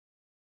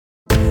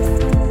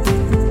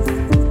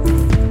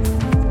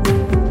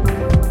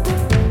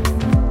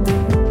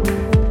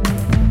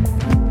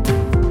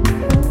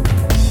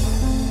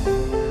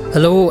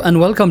Hello and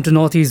welcome to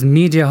Northeast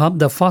Media Hub,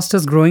 the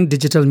fastest growing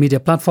digital media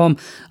platform.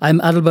 I'm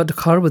Adalbert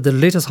Khar with the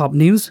latest Hub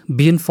news.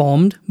 Be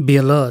informed, be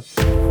alert.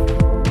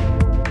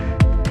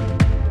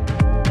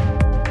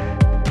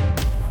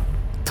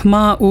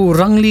 Thma U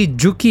Rangli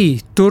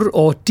Juki Tur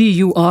or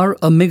TUR,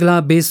 a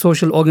Meghalaya-based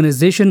social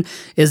organization,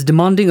 is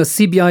demanding a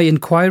CBI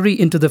inquiry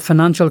into the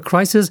financial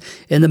crisis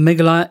in the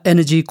Meghalaya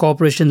Energy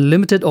Corporation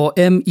Limited or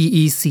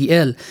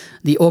MEECL.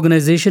 The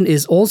organization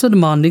is also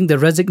demanding the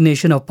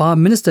resignation of Power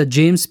Minister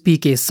James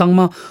P.K.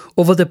 Sangma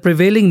over the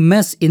prevailing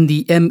mess in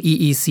the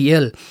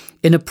MEECL.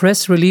 In a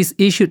press release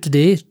issued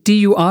today,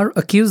 TUR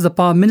accused the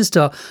Power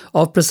Minister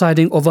of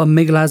presiding over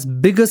Meghalaya's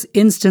biggest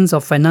instance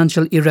of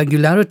financial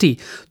irregularity.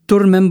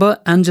 TUR member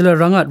Angela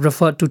Rangat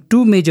referred to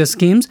two major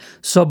schemes,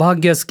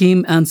 Saubhagya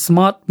scheme and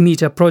Smart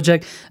Meter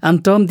project,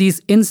 and termed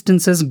these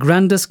instances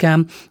grandest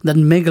scam that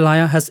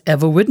Meghalaya has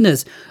ever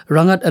witnessed.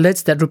 Rangat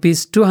alleged that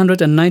Rs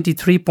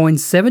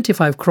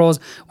 293.75 crores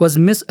was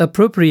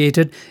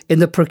misappropriated in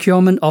the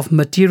procurement of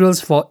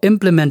materials for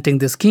implementing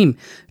the scheme.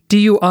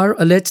 TUR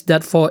alleged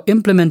that for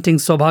implementing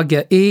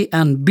Saubhagya A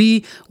and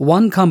B,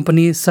 one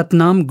company,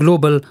 Satnam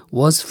Global,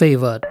 was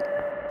favoured.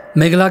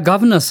 Meghalaya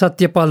Governor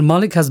Satyapal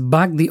Malik has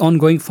backed the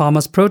ongoing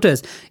farmers'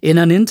 protest. In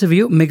an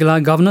interview,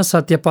 Meghalaya Governor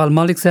Satyapal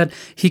Malik said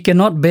he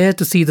cannot bear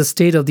to see the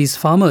state of these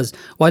farmers.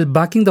 While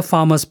backing the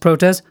farmers'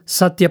 protest,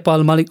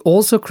 Satyapal Malik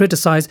also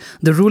criticised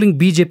the ruling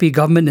BJP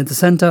government in the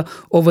centre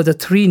over the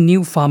 3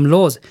 new farm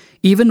laws.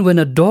 Even when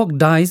a dog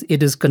dies,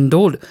 it is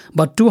condoled.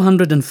 But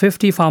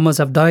 250 farmers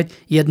have died,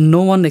 yet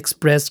no one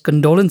expressed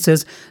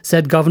condolences,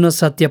 said Governor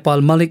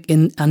Satyapal Malik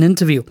in an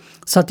interview.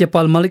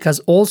 Satyapal Malik has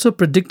also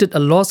predicted a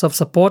loss of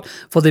support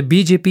for the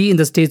BJP in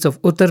the states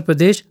of Uttar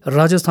Pradesh,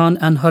 Rajasthan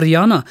and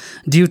Haryana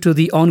due to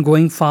the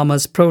ongoing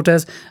farmers'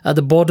 protests at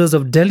the borders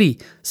of Delhi.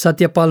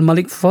 Satyapal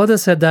Malik further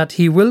said that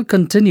he will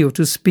continue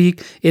to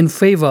speak in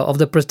favour of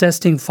the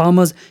protesting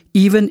farmers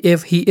even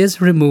if he is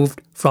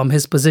removed from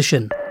his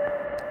position.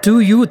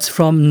 2 youths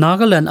from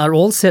Nagaland are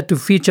all set to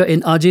feature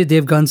in Ajay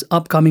Devgan's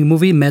upcoming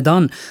movie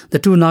Maidan. The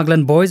 2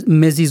 Nagaland boys,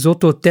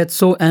 Mezizoto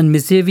Tetso and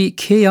Misevi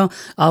Khea,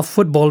 are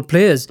football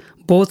players.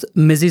 Both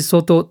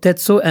Mezizoto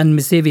Tetso and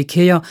Misevi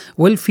Khea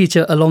will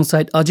feature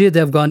alongside Ajay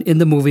Devgan in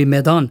the movie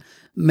Maidan.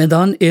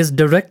 Maidan is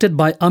directed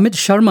by Amit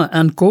Sharma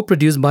and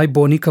co-produced by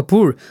Boni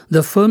Kapoor.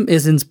 The film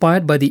is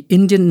inspired by the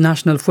Indian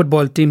national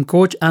football team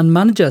coach and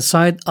manager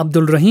Syed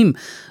Abdul Rahim.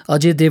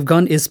 Ajay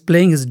Devgan is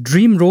playing his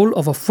dream role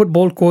of a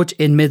football coach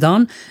in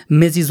Maidan.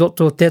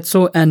 Mezizoto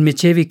Tetso and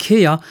Misevi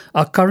Khea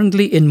are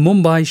currently in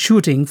Mumbai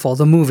shooting for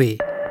the movie.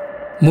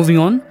 Moving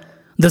on.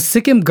 The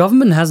Sikkim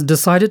government has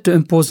decided to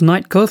impose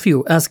night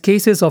curfew as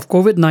cases of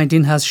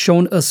COVID-19 has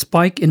shown a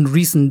spike in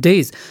recent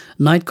days.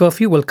 Night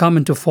curfew will come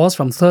into force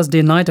from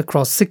Thursday night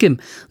across Sikkim.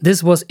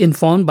 This was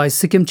informed by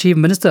Sikkim Chief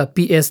Minister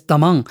P.S.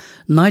 Tamang.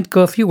 Night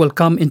curfew will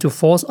come into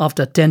force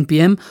after 10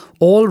 p.m.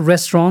 All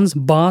restaurants,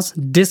 bars,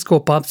 disco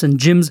pubs and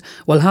gyms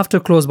will have to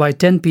close by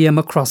 10 p.m.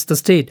 across the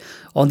state.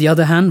 On the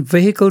other hand,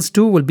 vehicles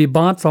too will be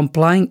barred from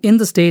plying in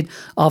the state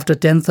after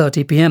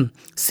 10:30 p.m.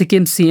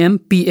 Sikkim CM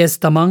P.S.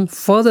 Tamang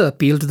further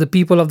appealed to the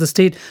people of the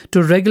state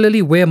to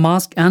regularly wear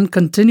masks and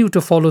continue to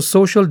follow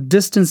social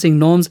distancing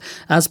norms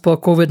as per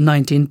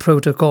COVID-19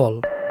 protocol.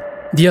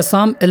 The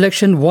Assam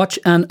Election Watch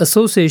and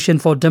Association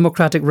for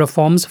Democratic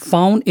Reforms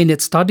found in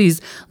its studies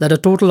that a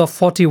total of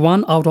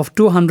 41 out of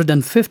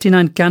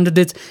 259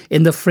 candidates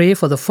in the fray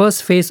for the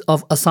first phase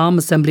of Assam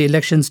Assembly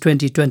Elections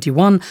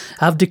 2021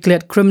 have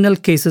declared criminal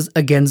cases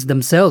against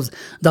themselves.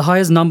 The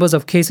highest numbers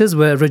of cases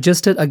were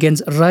registered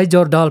against Rai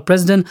Jordal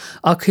President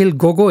Akhil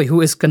Gogoi,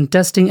 who is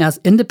contesting as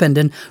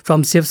independent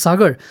from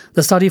Sivsagar.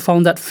 The study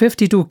found that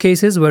 52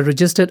 cases were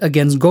registered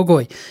against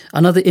Gogoi.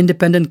 Another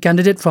independent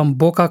candidate from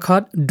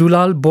Bokakhat,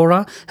 Dulal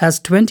Bora, has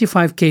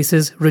 25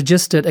 cases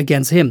registered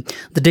against him.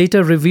 The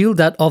data revealed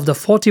that of the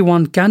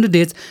 41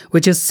 candidates,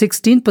 which is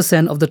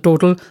 16% of the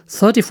total,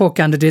 34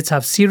 candidates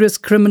have serious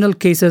criminal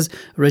cases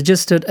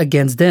registered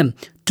against them.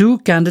 2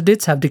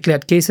 candidates have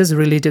declared cases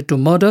related to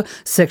murder,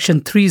 Section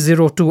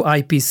 302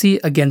 IPC,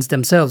 against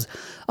themselves.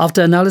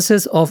 After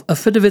analysis of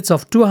affidavits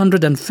of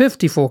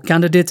 254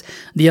 candidates,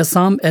 the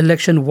Assam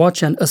Election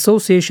Watch and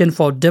Association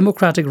for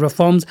Democratic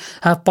Reforms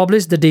have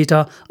published the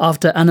data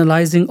after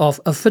analysing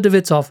of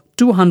affidavits of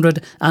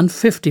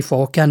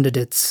 254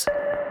 candidates.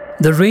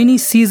 The rainy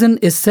season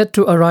is set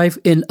to arrive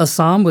in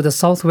Assam with a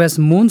southwest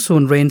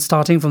monsoon rain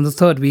starting from the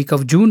 3rd week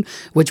of June,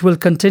 which will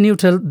continue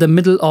till the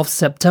middle of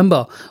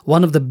September.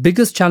 One of the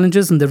biggest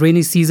challenges in the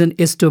rainy season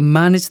is to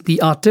manage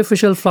the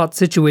artificial flood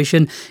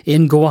situation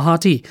in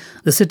Guwahati.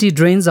 The city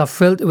drains are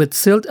filled with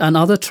silt and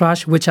other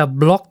trash which have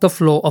blocked the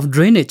flow of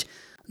drainage.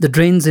 The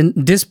drains in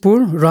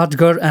Dispur,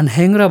 Rajgarh and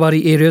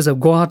Hengrabari areas of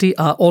Guwahati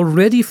are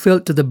already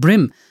filled to the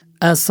brim.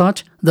 As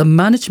such, the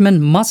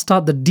management must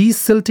start the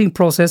desilting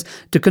process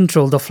to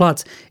control the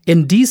floods.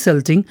 In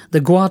desilting, the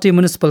Guwahati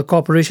Municipal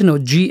Corporation or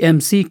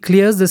GMC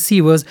clears the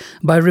sewers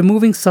by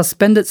removing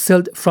suspended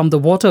silt from the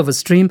water of a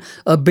stream,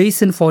 a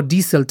basin for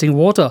desilting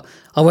water.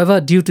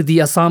 However, due to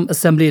the Assam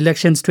Assembly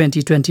Elections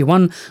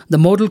 2021, the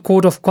Model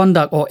Code of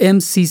Conduct or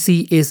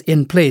MCC is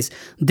in place.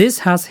 This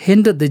has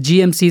hindered the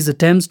GMC's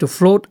attempts to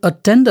float a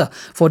tender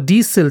for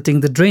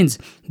desilting the drains.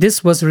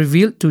 This was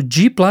revealed to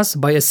G+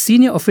 by a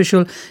senior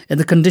official in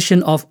the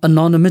condition of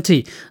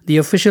anonymity. The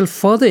official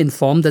further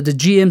informed that the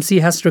GMC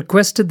has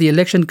requested the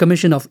Election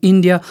Commission of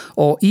India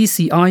or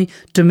ECI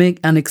to make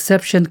an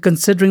exception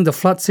considering the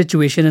flood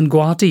situation in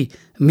Guwahati.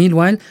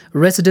 Meanwhile,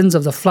 residents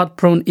of the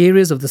flood-prone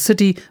areas of the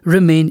city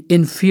remain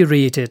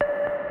infuriated.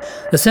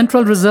 The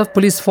Central Reserve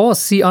Police Force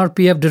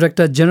CRPF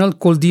Director General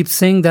Kuldeep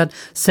Singh that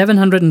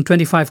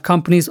 725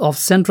 companies of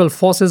Central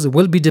Forces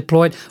will be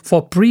deployed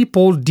for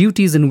pre-poll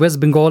duties in West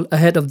Bengal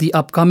ahead of the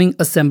upcoming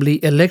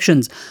assembly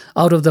elections.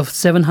 Out of the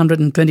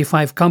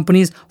 725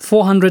 companies,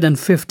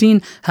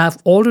 415 have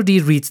already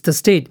reached the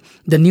state.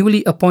 The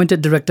newly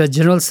appointed Director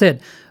General said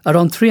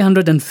around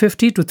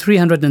 350 to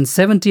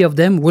 370 of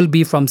them will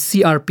be from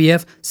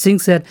CRPF, Singh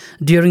said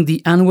during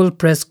the annual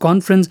press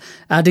conference,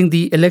 adding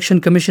the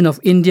Election Commission of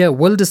India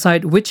will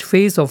decide which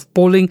phase of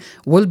polling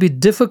will be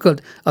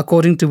difficult,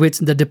 according to which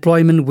the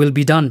deployment will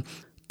be done.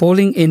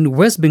 Polling in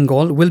West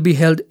Bengal will be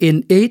held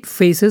in 8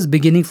 phases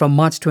beginning from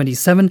March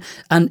 27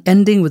 and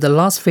ending with the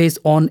last phase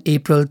on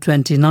April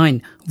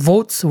 29.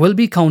 Votes will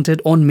be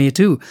counted on May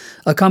 2.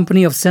 A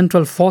company of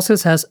Central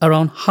Forces has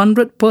around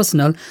 100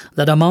 personnel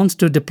that amounts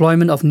to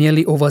deployment of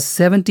nearly over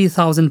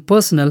 70,000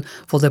 personnel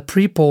for the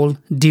pre-poll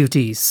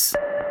duties.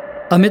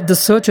 Amid the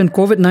surge in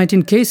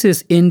COVID-19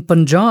 cases in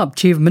Punjab,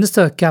 Chief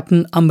Minister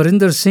Captain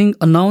Amarinder Singh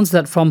announced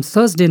that from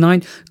Thursday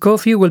night,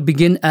 curfew will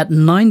begin at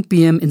 9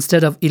 p.m.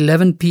 instead of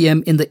 11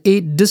 p.m. in the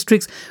 8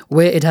 districts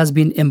where it has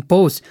been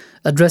imposed.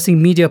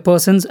 Addressing media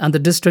persons and the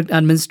district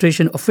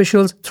administration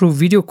officials through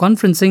video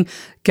conferencing,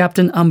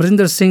 Captain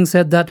Amarinder Singh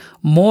said that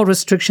more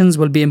restrictions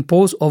will be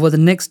imposed over the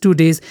next 2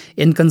 days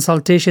in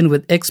consultation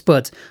with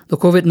experts. The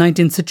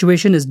COVID-19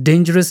 situation is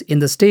dangerous in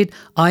the state.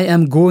 I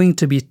am going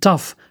to be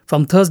tough.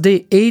 From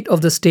Thursday, 8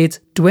 of the state's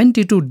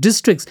 22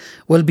 districts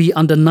will be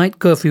under night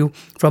curfew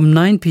from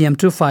 9 p.m.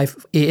 to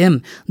 5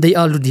 a.m. They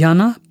are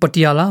Ludhiana,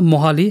 Patiala,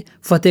 Mohali,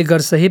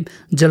 Fatehgarh Sahib,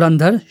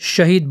 Jalandhar,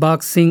 Shahid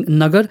Bagh Singh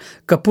Nagar,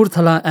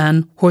 Kapurthala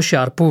and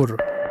Hoshiarpur.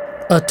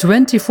 A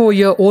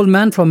 24-year-old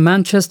man from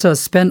Manchester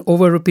spent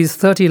over rupees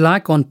 30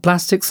 lakh on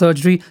plastic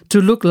surgery to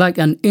look like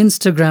an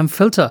Instagram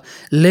filter.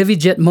 Levi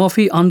Jet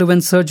Murphy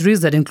underwent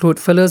surgeries that include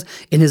fillers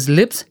in his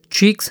lips,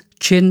 cheeks,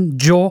 chin,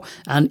 jaw,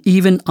 and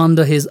even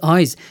under his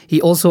eyes.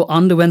 He also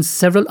underwent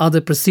several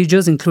other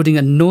procedures including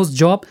a nose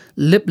job,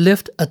 lip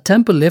lift, a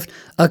temple lift,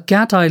 a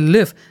cat eye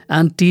lift,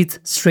 and teeth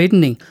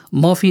straightening.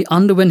 Murphy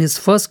underwent his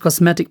first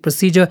cosmetic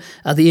procedure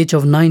at the age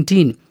of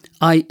 19.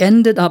 I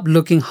ended up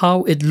looking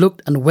how it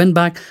looked and went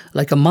back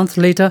like a month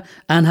later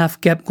and have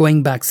kept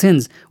going back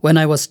since. When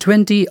I was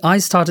 20, I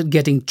started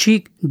getting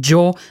cheek,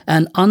 jaw,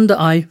 and under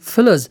eye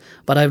fillers,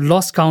 but I've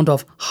lost count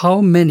of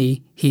how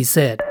many, he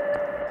said.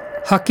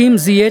 Hakim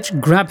Ziyech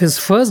grabbed his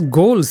first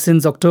goal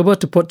since October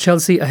to put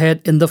Chelsea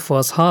ahead in the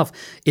first half.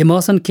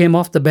 Emerson came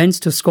off the bench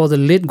to score the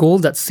late goal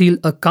that sealed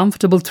a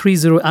comfortable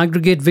 3-0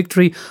 aggregate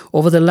victory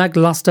over the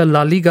lackluster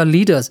La Liga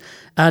leaders.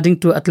 Adding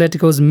to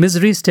Atletico's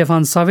misery,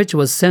 Stefan Savic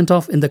was sent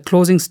off in the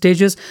closing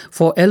stages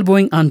for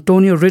elbowing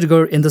Antonio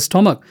Rudiger in the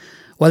stomach.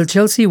 While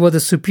Chelsea were the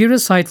superior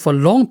side for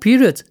long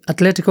periods,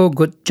 Atletico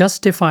could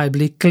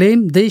justifiably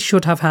claim they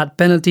should have had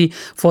penalty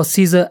for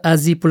Cesar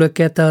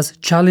Azpilicueta's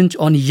challenge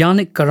on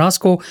Yannick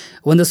Carrasco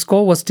when the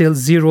score was still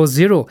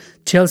 0-0.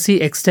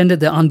 Chelsea extended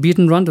their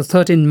unbeaten run to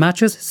 13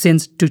 matches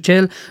since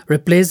Tuchel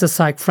replaced the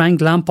side Frank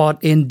Lampard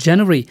in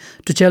January.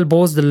 Tuchel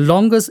boasts the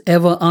longest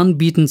ever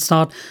unbeaten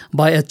start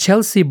by a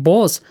Chelsea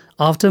boss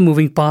after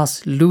moving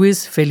past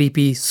Luis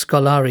Felipe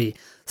Scolari.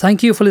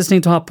 Thank you for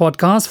listening to our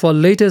podcast. For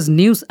latest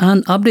news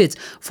and updates,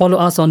 follow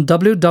us on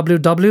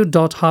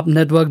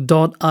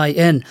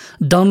www.hubnetwork.in.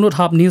 Download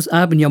Hub News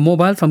app in your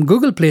mobile from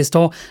Google Play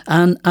Store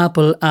and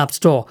Apple App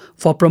Store.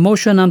 For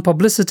promotion and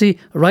publicity,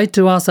 write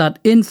to us at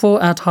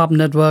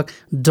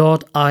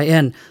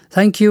info@hubnetwork.in.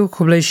 Thank you.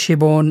 Kublai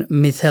Shibon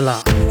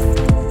Mithela.